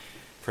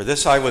For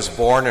this I was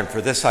born, and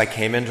for this I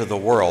came into the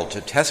world,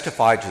 to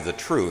testify to the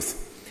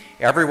truth.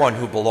 Everyone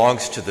who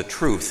belongs to the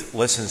truth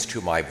listens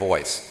to my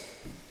voice.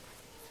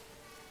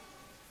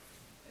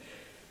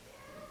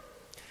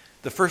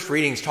 The first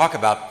readings talk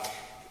about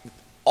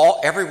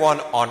everyone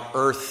on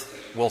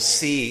earth will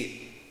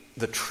see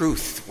the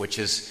truth, which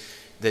is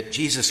that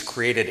Jesus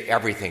created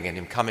everything, and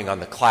him coming on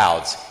the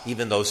clouds,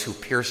 even those who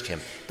pierced him,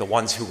 the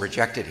ones who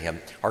rejected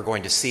him, are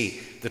going to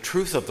see the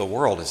truth of the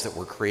world is that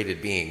we're created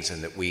beings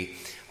and that we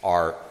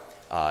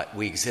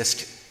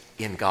exist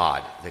in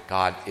God, that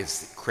God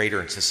is the creator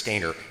and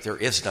sustainer. There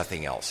is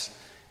nothing else.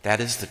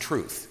 That is the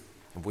truth.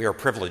 And we are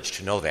privileged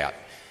to know that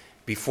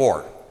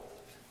before.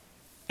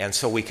 And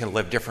so we can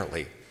live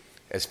differently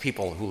as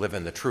people who live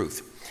in the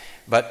truth.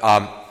 But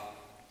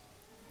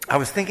I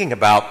was thinking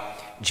about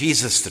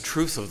Jesus, the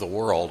truth of the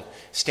world,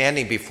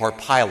 standing before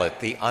Pilate,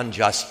 the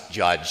unjust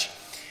judge,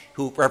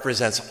 who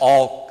represents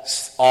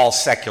all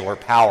secular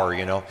power,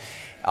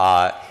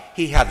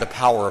 He had the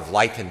power of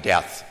life and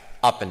death,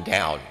 up and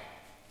down.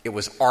 It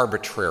was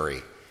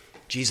arbitrary.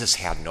 Jesus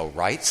had no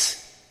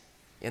rights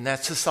in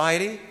that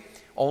society.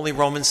 Only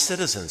Roman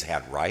citizens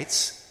had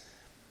rights.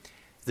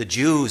 The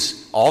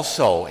Jews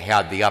also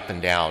had the up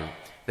and down.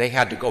 They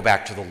had to go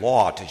back to the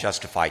law to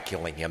justify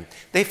killing him.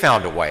 They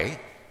found a way.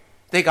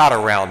 They got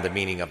around the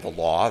meaning of the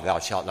law, thou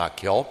shalt not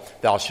kill,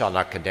 thou shalt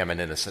not condemn an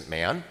innocent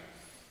man.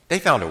 They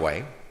found a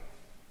way.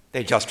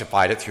 They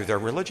justified it through their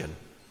religion.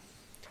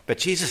 But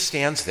Jesus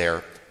stands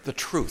there, the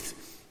truth,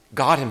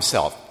 God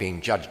himself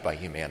being judged by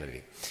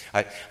humanity.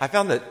 I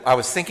found that I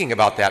was thinking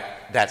about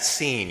that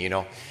scene,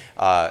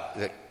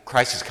 that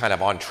Christ is kind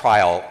of on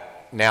trial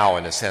now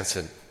in a sense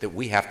that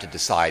we have to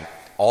decide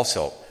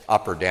also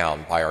up or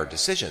down by our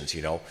decisions,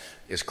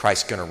 is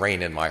Christ going to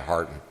reign in my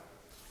heart?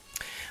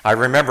 I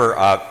remember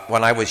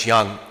when I was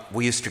young,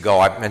 we used to go,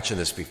 I've mentioned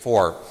this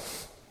before,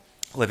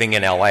 living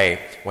in L.A.,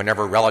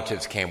 whenever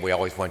relatives came, we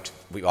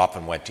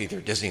often went to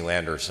either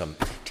Disneyland or some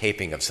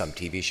taping of some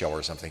TV show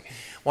or something.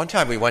 One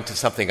time we went to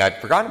something,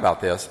 I'd forgotten about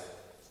this,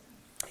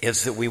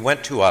 is that we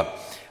went to a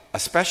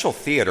special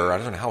theater, I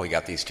don't know how we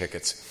got these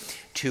tickets,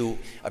 to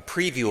a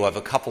preview of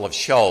a couple of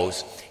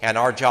shows, and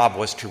our job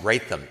was to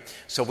rate them.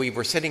 So we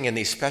were sitting in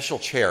these special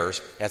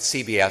chairs at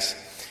CBS,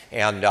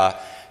 and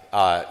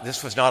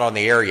this was not on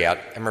the air yet.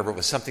 I remember it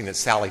was something that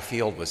Sally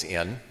Field was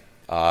in,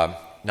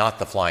 not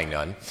The Flying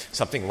Nun,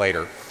 something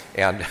later.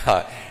 And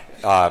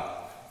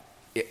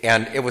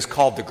it was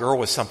called The Girl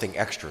with Something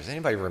Extra. Does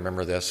anybody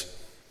remember this?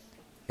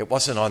 It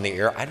wasn't on the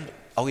air.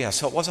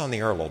 So it was on the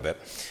air a little bit.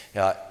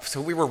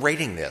 So we were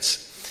rating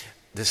this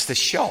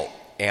show.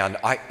 And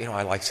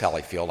I like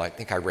Sally Field. I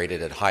think I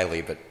rated it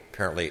highly, but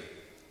apparently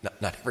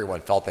not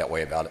everyone felt that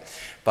way about it.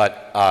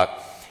 But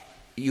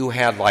you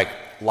had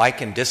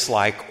like and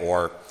dislike,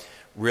 or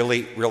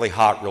really, really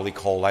hot, really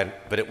cold.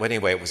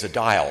 Anyway, it was a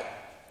dial.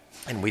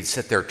 And we'd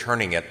sit there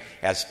turning it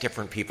as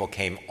different people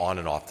came on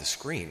and off the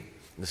screen.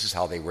 And this is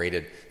how they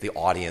rated the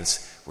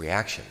audience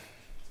reaction.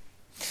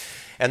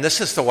 And this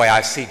is the way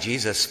I see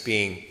Jesus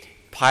being.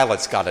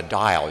 Pilate's got a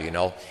dial,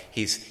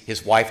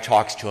 His wife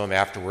talks to him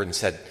afterward and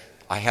said,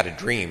 I had a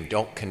dream,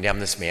 don't condemn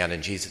this man.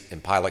 And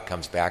Pilate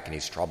comes back and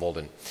he's troubled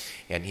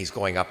and he's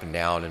going up and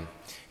down. And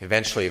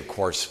eventually, of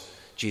course,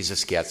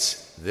 Jesus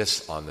gets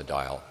this on the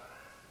dial.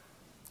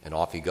 And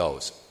off he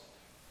goes.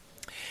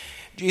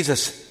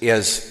 Jesus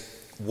is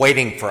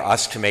waiting for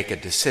us to make a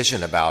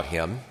decision about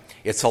him.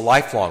 It's a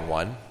lifelong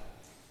one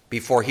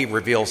before he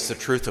reveals the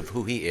truth of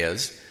who he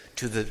is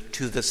to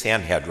the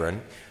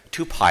Sanhedrin,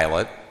 to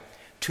Pilate,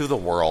 to the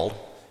world,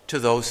 to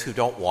those who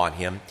don't want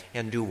him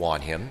and do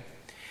want him.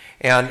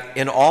 And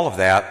in all of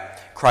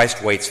that,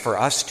 Christ waits for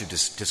us to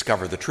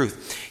discover the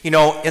truth.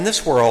 In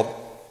this world,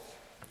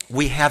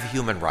 we have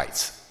human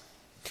rights.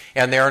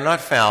 And they are not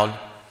found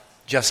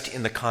just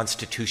in the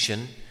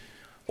Constitution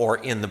or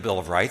in the Bill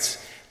of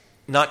Rights.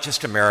 Not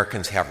just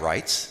Americans have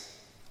rights.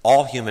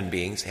 All human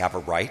beings have a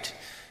right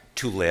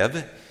to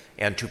live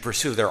and to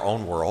pursue their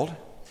own world.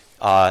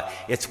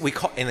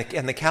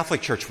 In the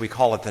Catholic Church, we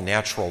call it the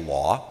natural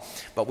law,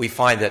 but we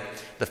find that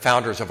the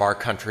founders of our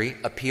country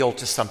appealed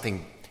to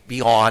something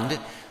beyond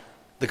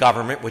the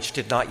government, which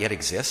did not yet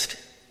exist,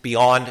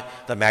 beyond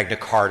the Magna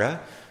Carta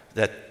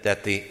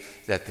that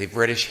the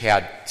British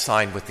had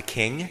signed with the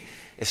King,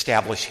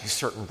 establishing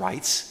certain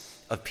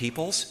rights of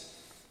peoples.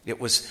 It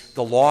was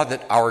the law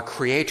that our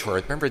Creator,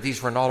 remember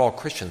these were not all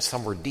Christians,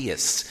 some were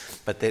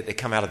deists, but they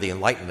come out of the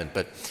Enlightenment,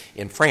 but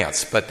in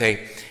France, but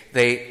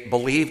they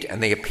believed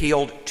and they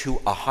appealed to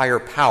a higher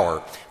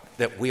power,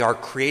 that we are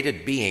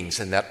created beings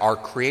and that our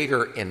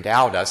Creator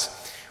endowed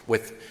us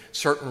with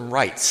certain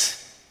rights,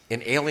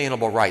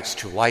 inalienable rights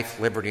to life,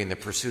 liberty, and the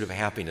pursuit of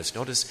happiness.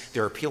 Notice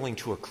they're appealing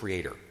to a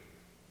Creator.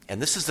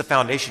 And this is the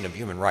foundation of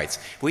human rights.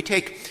 If we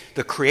take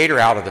the Creator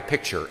out of the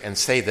picture and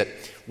say that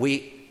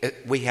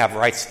we have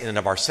rights in and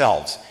of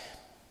ourselves,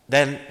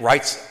 then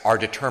rights are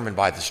determined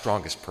by the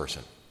strongest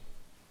person.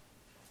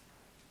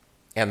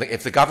 And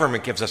if the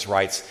government gives us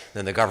rights,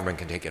 then the government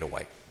can take it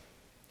away.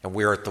 And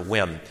we're at the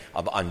whim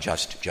of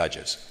unjust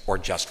judges, or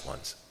just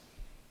ones.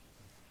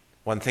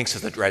 One thinks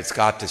of the Dred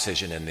Scott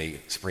decision in the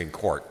Supreme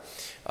Court,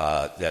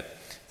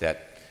 that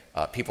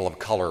people of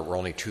color were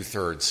only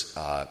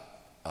 2/3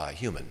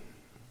 human.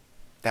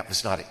 That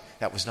was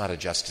not a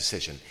just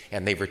decision,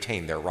 and they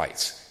retained their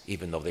rights,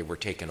 even though they were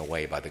taken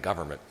away by the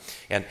government.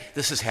 And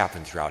this has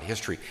happened throughout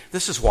history.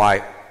 This is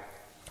why,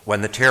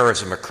 when the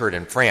terrorism occurred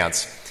in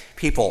France,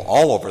 people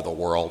all over the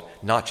world,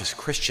 not just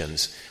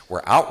Christians,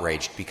 were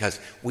outraged because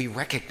we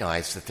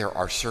recognized that there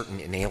are certain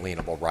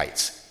inalienable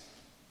rights,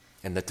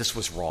 and that this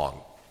was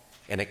wrong.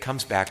 And it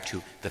comes back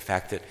to the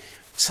fact that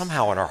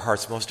somehow in our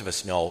hearts, most of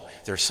us know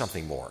there's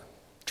something more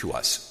to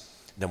us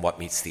than what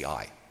meets the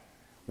eye.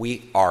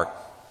 We are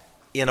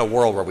in a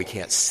world where we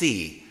can't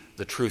see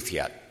the truth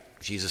yet.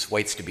 Jesus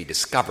waits to be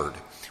discovered.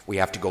 We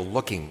have to go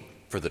looking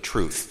for the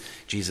truth.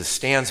 Jesus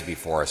stands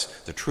before us.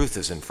 The truth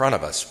is in front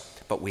of us,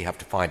 but we have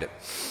to find it.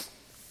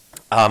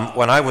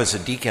 When I was a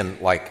deacon,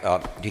 like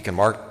Deacon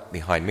Mark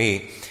behind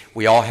me,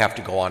 we all have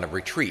to go on a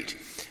retreat.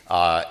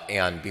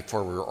 And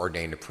before we were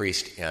ordained a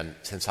priest, and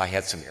since I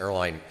had some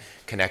airline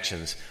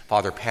connections,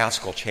 Father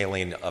Pascal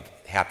Chalien of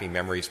Happy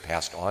Memories,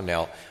 passed on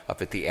now,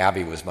 up at the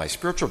Abbey, was my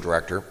spiritual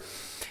director.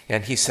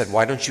 And he said,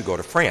 why don't you go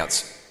to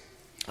France?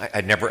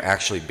 I'd never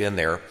actually been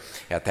there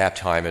at that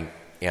time,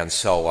 and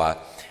so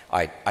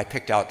I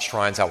picked out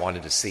shrines I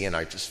wanted to see, and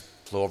I just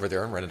flew over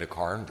there and rented a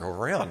car and drove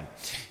around.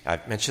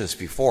 I've mentioned this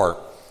before.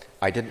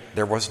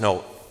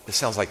 This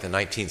sounds like the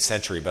 19th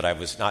century, but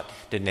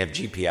didn't have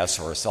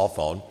GPS or a cell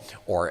phone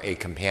or a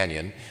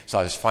companion, so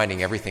I was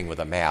finding everything with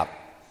a map.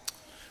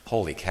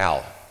 Holy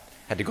cow.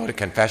 Had to go to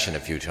confession a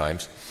few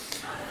times.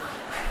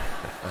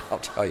 I'll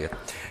tell you.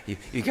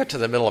 You get to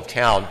the middle of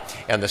town,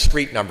 and the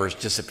street numbers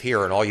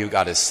disappear, and all you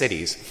got is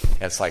cities.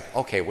 And it's like,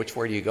 okay, which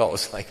way do you go?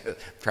 It's like a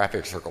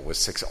traffic circle with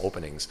 6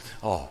 openings.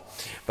 Oh.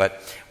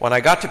 But when I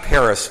got to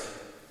Paris,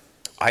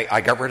 I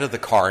got rid of the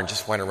car and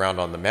just went around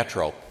on the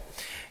metro.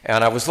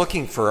 And I was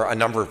looking for a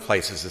number of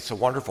places. It's a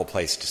wonderful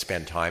place to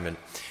spend time.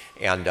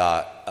 And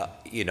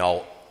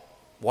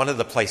one of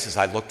the places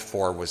I looked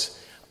for it's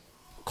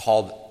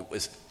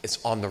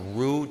on the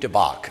Rue de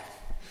Bac.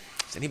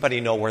 Does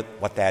anybody know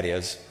what that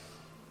is?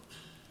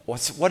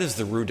 What is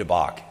the Rue de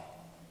Bac?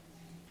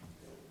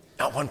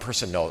 Not one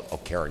person knows. Oh,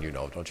 Karen, you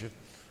know, don't you?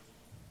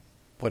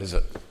 What is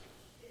it?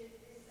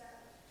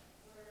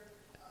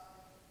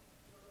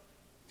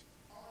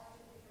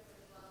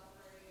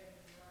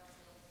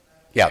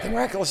 Yeah, the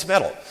miraculous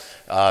medal.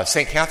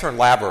 St. Catherine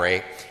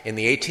Labouré in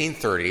the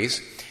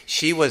 1830s,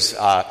 she was,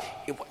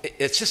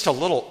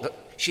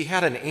 she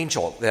had an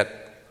angel that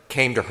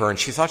came to her, and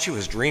she thought she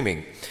was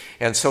dreaming.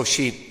 And so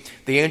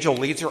the angel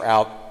leads her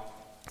out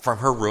from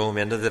her room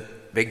into the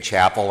big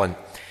chapel, and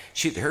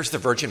there's the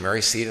Virgin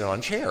Mary seated on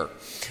a chair.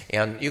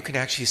 And you can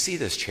actually see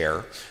this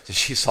chair that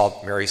she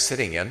saw Mary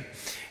sitting in.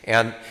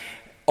 And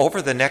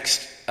over the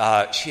next,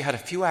 she had a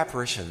few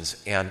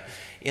apparitions, and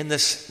in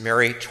this,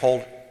 Mary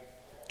told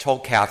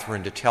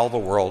Catherine to tell the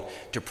world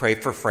to pray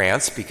for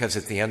France, because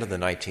at the end of the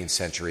 19th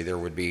century there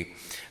would be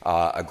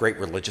a great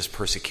religious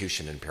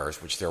persecution in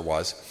Paris, which there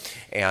was,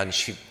 and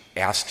she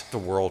asked the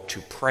world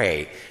to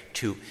pray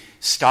to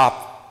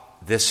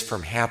stop this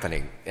from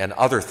happening and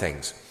other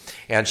things.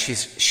 And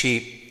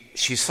she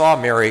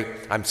saw Mary,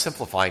 I'm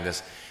simplifying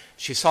this,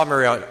 she saw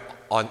Mary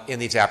in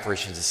these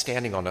apparitions as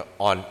standing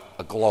on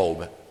a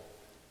globe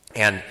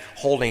and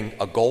holding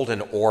a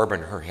golden orb in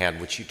her hand,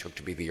 which she took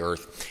to be the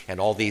earth, and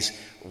all these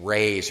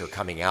rays are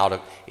coming out of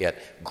it,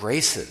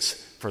 graces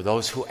for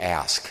those who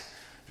ask.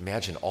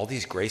 Imagine all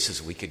these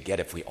graces we could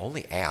get if we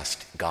only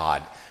asked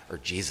God or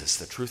Jesus,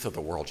 the truth of the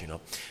world, you know.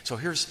 So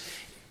here's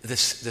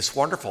this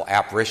wonderful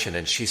apparition,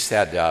 and she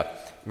said,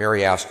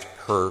 Mary asked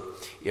her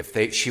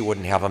if she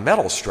wouldn't have a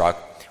medal struck.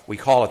 We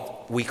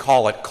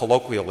call it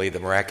colloquially the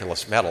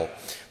miraculous medal.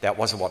 That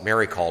wasn't what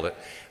Mary called it.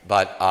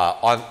 But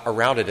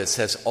around it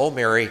says, "O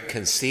Mary,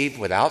 conceived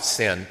without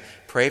sin,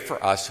 pray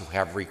for us who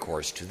have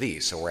recourse to thee."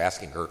 So we're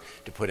asking her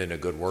to put in a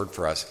good word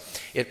for us.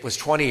 It was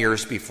 20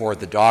 years before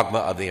the dogma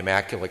of the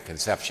Immaculate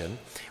Conception.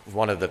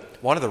 One of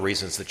the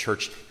reasons the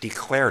Church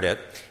declared it.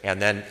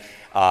 And then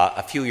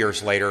a few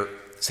years later,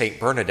 St.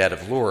 Bernadette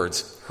of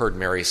Lourdes heard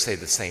Mary say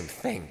the same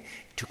thing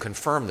to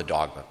confirm the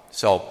dogma.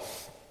 So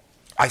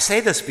I say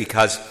this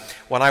because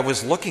when I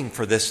was looking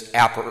for this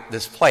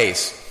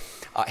place,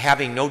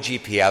 having no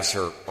GPS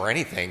or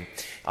anything,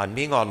 on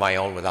being on my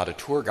own without a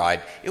tour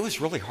guide, it was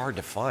really hard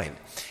to find.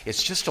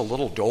 It's just a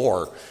little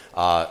door.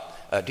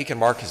 Deacon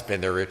Mark has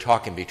been there. We were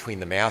talking between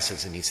the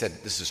masses, and he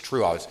said, this is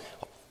true. I was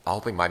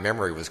hoping my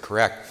memory was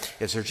correct.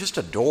 Is there just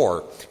a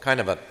door,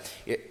 kind of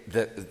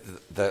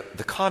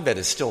the convent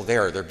is still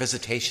there. They're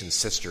visitation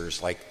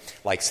sisters,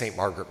 like St.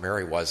 Margaret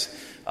Mary was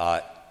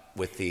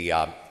with the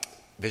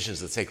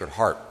Visions of the Sacred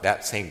Heart,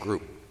 that same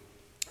group.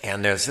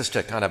 And there's just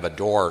a kind of a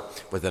door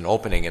with an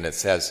opening, and it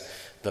says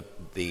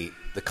the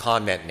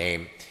convent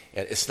name.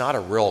 It's not a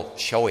real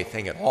showy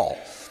thing at all.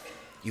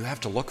 You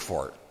have to look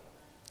for it.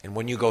 And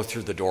when you go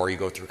through the door, you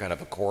go through kind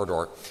of a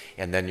corridor,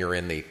 and then you're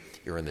in the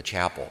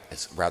chapel.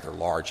 It's rather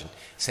large. And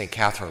St.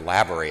 Catherine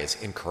Labouré is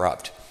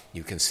incorrupt.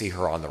 You can see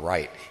her on the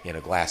right in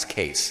a glass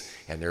case,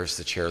 and there's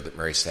the chair that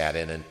Mary sat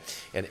in, and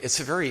it's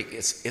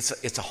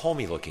a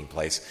homey looking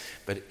place,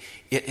 but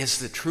it is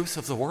the truth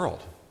of the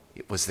world.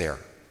 It was there.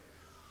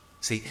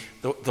 See,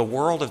 the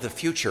world of the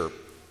future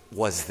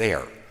was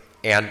there.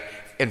 And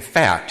in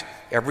fact,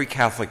 every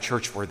Catholic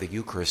church where the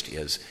Eucharist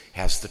is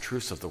has the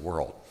truth of the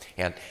world.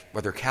 And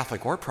whether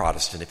Catholic or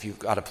Protestant, if you've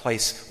got a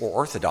place, or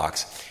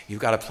Orthodox, you've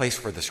got a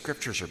place where the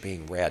scriptures are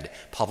being read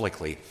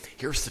publicly,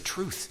 here's the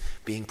truth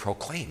being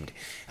proclaimed.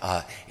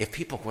 If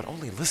people would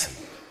only listen.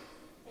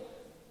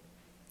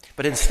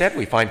 But instead,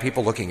 we find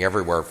people looking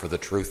everywhere for the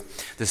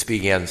truth. This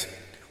begins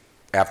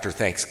after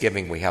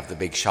Thanksgiving. We have the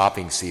big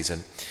shopping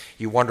season.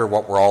 You wonder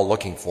what we're all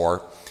looking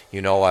for.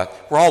 We're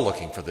all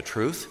looking for the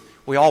truth.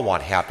 We all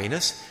want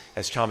happiness.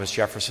 As Thomas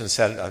Jefferson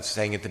said,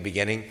 saying at the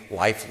beginning,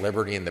 life,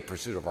 liberty, and the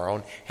pursuit of our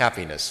own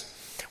happiness.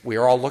 We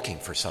are all looking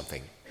for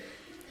something.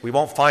 We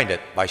won't find it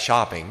by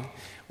shopping.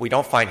 We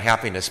don't find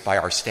happiness by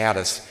our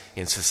status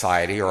in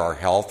society or our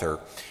health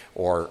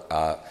or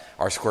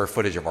our square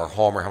footage of our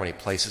home or how many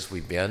places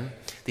we've been.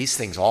 These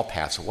things all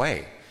pass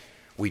away.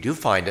 We do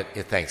find it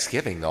at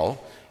Thanksgiving, though,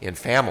 in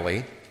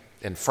family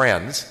and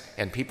friends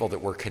and people that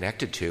we're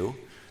connected to.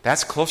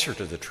 That's closer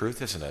to the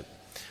truth, isn't it?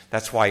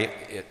 That's why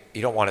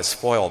you don't want it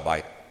spoiled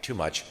by too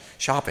much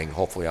shopping,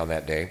 hopefully, on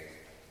that day.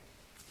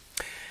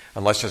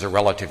 Unless there's a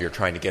relative you're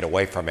trying to get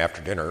away from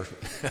after dinner.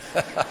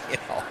 There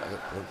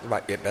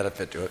might be a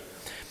benefit to it.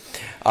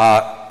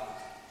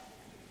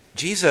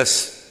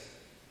 Jesus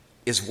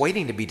is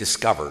waiting to be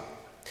discovered.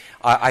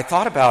 I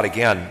thought about,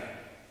 again,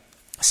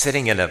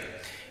 sitting at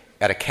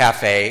a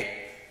cafe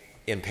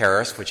in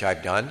Paris, which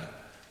I've done,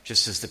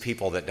 just as the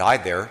people that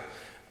died there,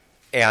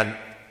 and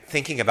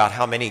thinking about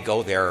how many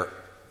go there.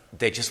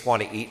 They just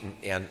want to eat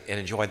and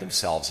enjoy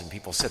themselves, and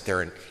people sit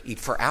there and eat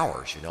for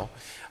hours,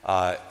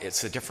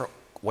 It's a different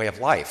way of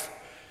life.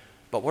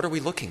 But what are we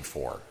looking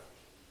for?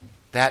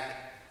 That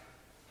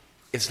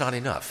is not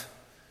enough.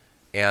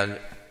 And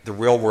the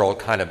real world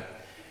kind of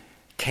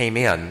came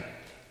in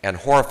and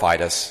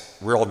horrified us,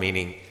 real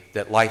meaning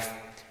that life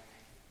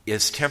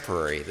is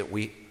temporary, that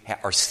we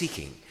are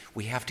seeking.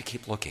 We have to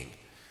keep looking.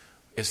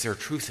 Is there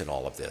truth in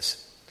all of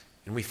this?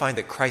 And we find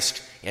that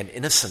Christ, an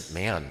innocent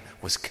man,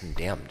 was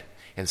condemned.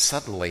 And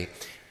suddenly,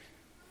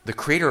 the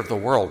creator of the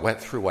world went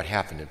through what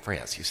happened in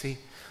France. You see,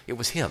 it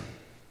was him.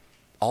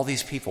 All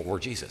these people were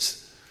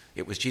Jesus.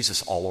 It was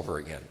Jesus all over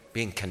again,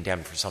 being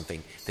condemned for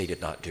something they did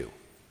not do.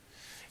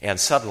 And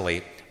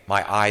suddenly,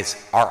 our eyes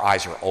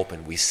are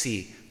open. We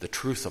see the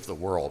truth of the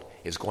world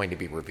is going to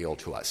be revealed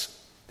to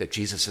us, that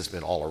Jesus has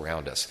been all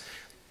around us.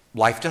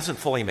 Life doesn't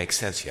fully make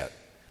sense yet,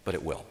 but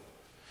it will.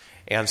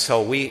 And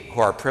so we who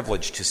are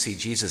privileged to see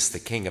Jesus, the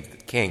King of the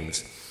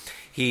Kings,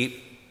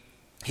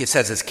 He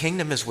says his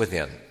kingdom is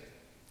within.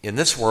 In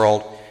this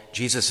world,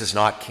 Jesus is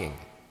not king.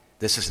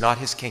 This is not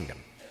his kingdom.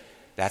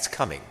 That's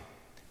coming.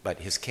 But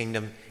his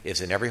kingdom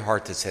is in every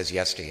heart that says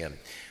yes to him.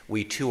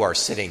 We too are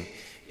sitting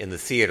in the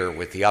theater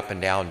with the up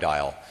and down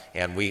dial,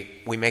 and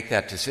we make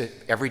that decision.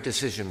 Every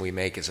decision we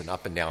make is an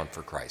up and down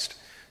for Christ.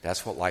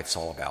 That's what life's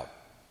all about.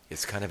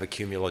 It's kind of a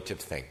cumulative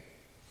thing.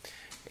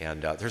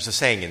 And there's a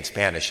saying in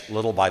Spanish,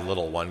 little by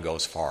little one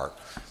goes far.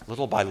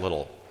 Little by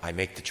little I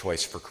make the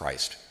choice for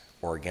Christ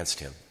or against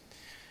him.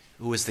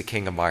 Who is the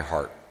king of my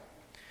heart?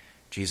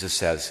 Jesus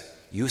says,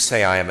 you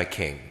say I am a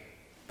king,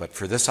 but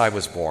for this I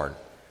was born,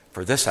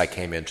 for this I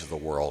came into the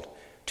world,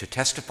 to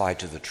testify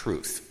to the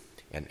truth,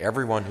 and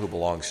everyone who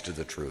belongs to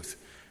the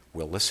truth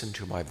will listen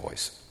to my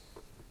voice.